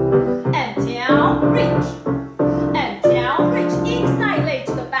 and down reach, inside leg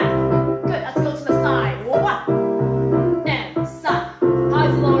to the back.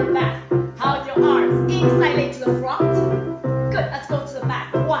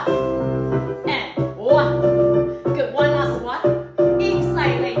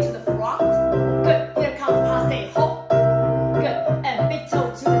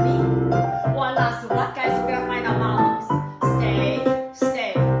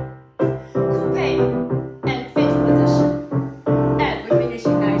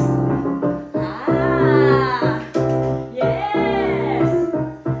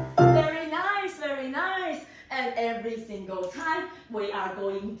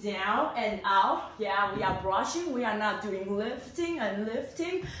 I'm not doing lifting and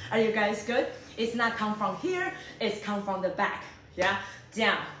lifting. Are you guys good? It's not come from here, it's come from the back. Yeah,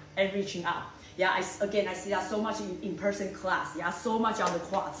 down and reaching up. Yeah, I see that so much in in-person class. Yeah, so much on the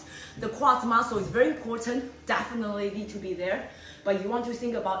quads. The quads muscle is very important, definitely need to be there. But you want to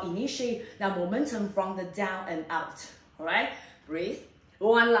think about initiate that momentum from the down and out. All right, breathe.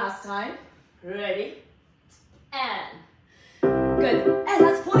 One last time. Ready? And good. And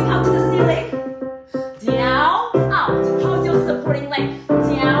let's pulling up to the ceiling. Down, out. How's your supporting leg?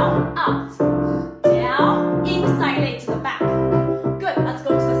 Down, out. Down, inside leg to the back. Good. Let's go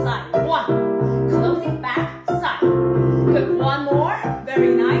to the side. One. Closing back, side. Good. One more.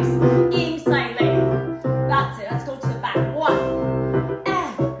 Very nice. Inside leg. That's it. Let's go to the back. One.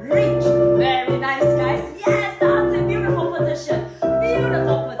 And reach. Very nice, guys. Yes, that's a beautiful position.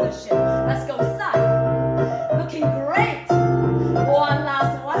 Beautiful position. Let's go side. Looking great. One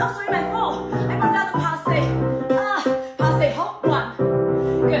last one. Oh, sorry, my phone. I forgot the passe. Passe, hold one.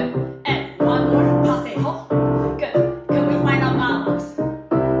 Good.